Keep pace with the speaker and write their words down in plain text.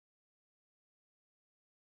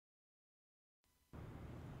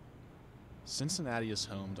Cincinnati is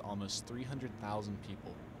home to almost 300,000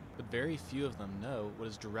 people, but very few of them know what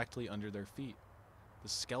is directly under their feet. The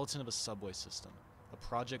skeleton of a subway system, a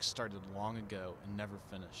project started long ago and never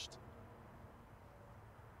finished.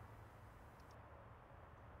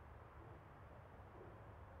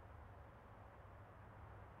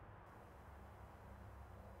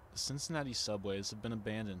 The Cincinnati subways have been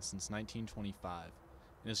abandoned since 1925,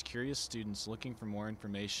 and as curious students looking for more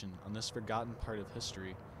information on this forgotten part of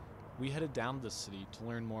history, we headed down to the city to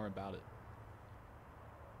learn more about it.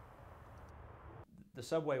 The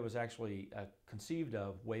subway was actually conceived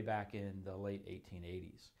of way back in the late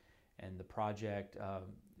 1880s, and the project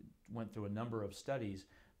went through a number of studies,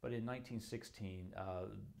 but in 1916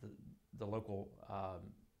 the local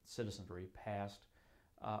citizenry passed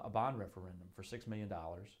a bond referendum for $6 million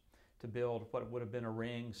to build what would have been a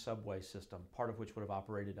ring subway system, part of which would have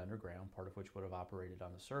operated underground, part of which would have operated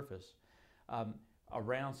on the surface,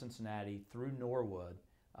 around Cincinnati through Norwood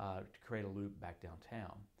to create a loop back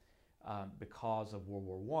downtown. Because of World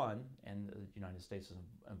War I and the United States'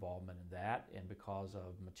 involvement in that, and because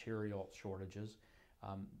of material shortages,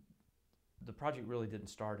 the project really didn't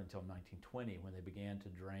start until 1920 when they began to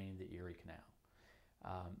drain the Erie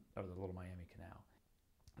Canal, or the Little Miami Canal.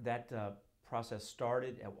 That process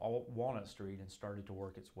started at Walnut Street and started to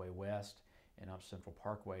work its way west and up Central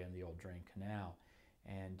Parkway in the old drain canal.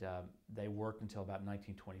 And they worked until about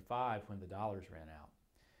 1925 when the dollars ran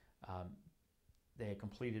out. They had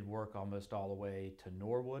completed work almost all the way to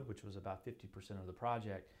Norwood, which was about 50% of the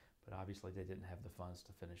project, but obviously they didn't have the funds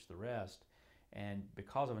to finish the rest. And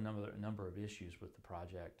because of a number of issues with the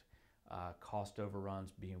project, cost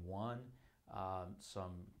overruns being one,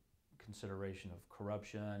 some consideration of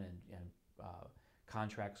corruption and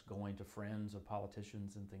contracts going to friends of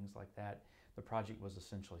politicians and things like that, the project was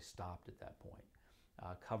essentially stopped at that point,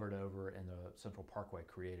 covered over, and the Central Parkway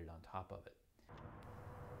created on top of it.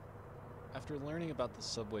 After learning about the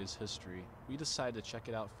subway's history, we decided to check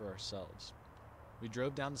it out for ourselves. We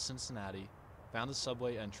drove down to Cincinnati, found a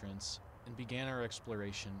subway entrance, and began our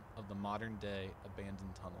exploration of the modern-day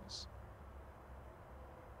abandoned tunnels.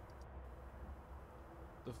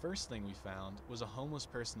 The first thing we found was a homeless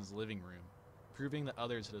person's living room, proving that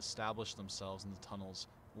others had established themselves in the tunnels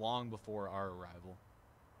long before our arrival.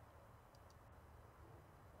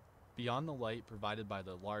 Beyond the light provided by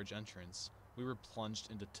the large entrance, we were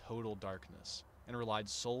plunged into total darkness and relied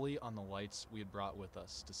solely on the lights we had brought with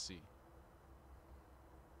us to see.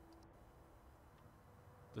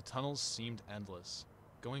 The tunnels seemed endless,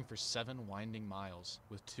 going for 7 winding miles,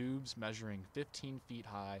 with tubes measuring 15 feet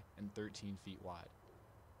high and 13 feet wide.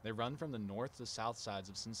 They run from the north to south sides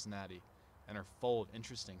of Cincinnati and are full of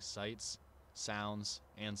interesting sights, sounds,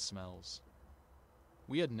 and smells.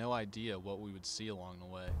 We had no idea what we would see along the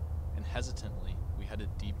way, and hesitantly we headed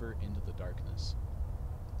deeper into the darkness.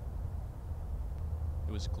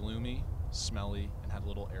 It was gloomy, smelly, and had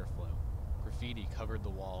little airflow. Graffiti covered the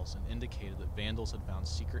walls and indicated that vandals had found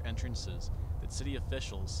secret entrances that city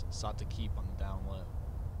officials sought to keep on the down low.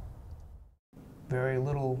 Very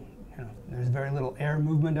little, there's very little air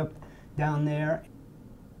movement down there.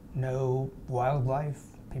 No wildlife.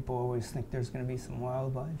 People always think there's going to be some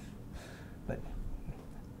wildlife, but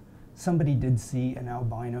somebody did see an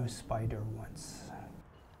albino spider once.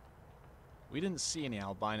 We didn't see any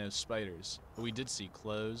albino spiders, but we did see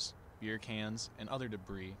clothes, beer cans, and other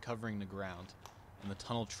debris covering the ground, and the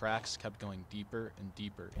tunnel tracks kept going deeper and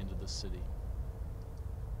deeper into the city.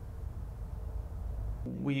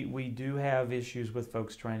 We do have issues with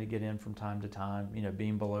folks trying to get in from time to time.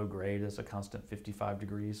 Being below grade is a constant 55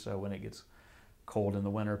 degrees, so when it gets cold in the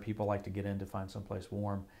winter, people like to get in to find someplace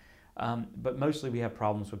warm. But mostly we have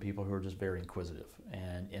problems with people who are just very inquisitive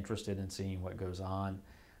and interested in seeing what goes on.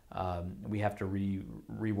 We have to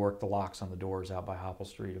rework the locks on the doors out by Hopple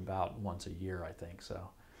Street about once a year, I think. So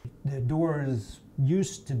the doors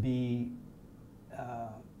used to be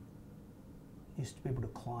able to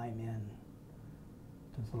climb in.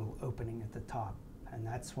 There's a little opening at the top, and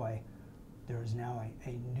that's why there is now a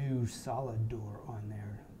new solid door on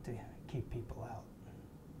there to keep people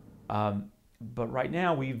out. But right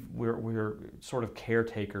now we're sort of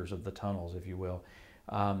caretakers of the tunnels, if you will.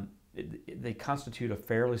 They constitute a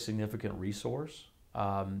fairly significant resource.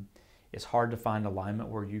 It's hard to find alignment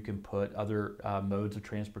where you can put other modes of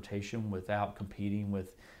transportation without competing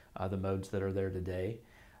with the modes that are there today.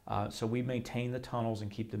 So we maintain the tunnels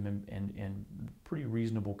and keep them in pretty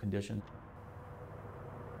reasonable condition.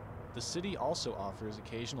 The city also offers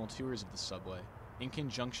occasional tours of the subway in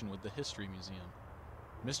conjunction with the History Museum.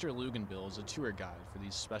 Mr. Luganbill is a tour guide for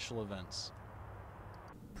these special events.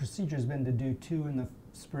 Procedure's been to do 2 in the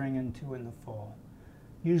spring and 2 in the fall.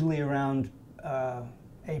 Usually around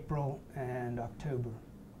April and October.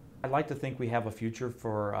 I'd like to think we have a future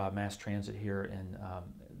for mass transit here in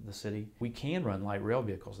the city. We can run light rail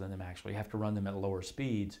vehicles in them actually. You have to run them at lower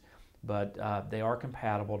speeds, but they are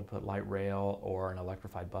compatible to put light rail or an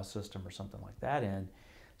electrified bus system or something like that in.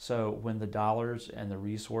 So when the dollars and the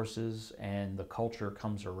resources and the culture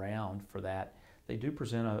comes around for that, they do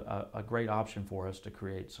present a great option for us to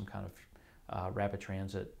create some kind of rapid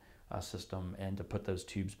transit system and to put those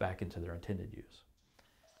tubes back into their intended use.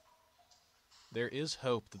 There is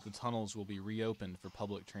hope that the tunnels will be reopened for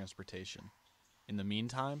public transportation. In the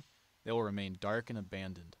meantime, they will remain dark and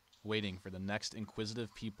abandoned, waiting for the next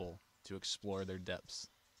inquisitive people to explore their depths.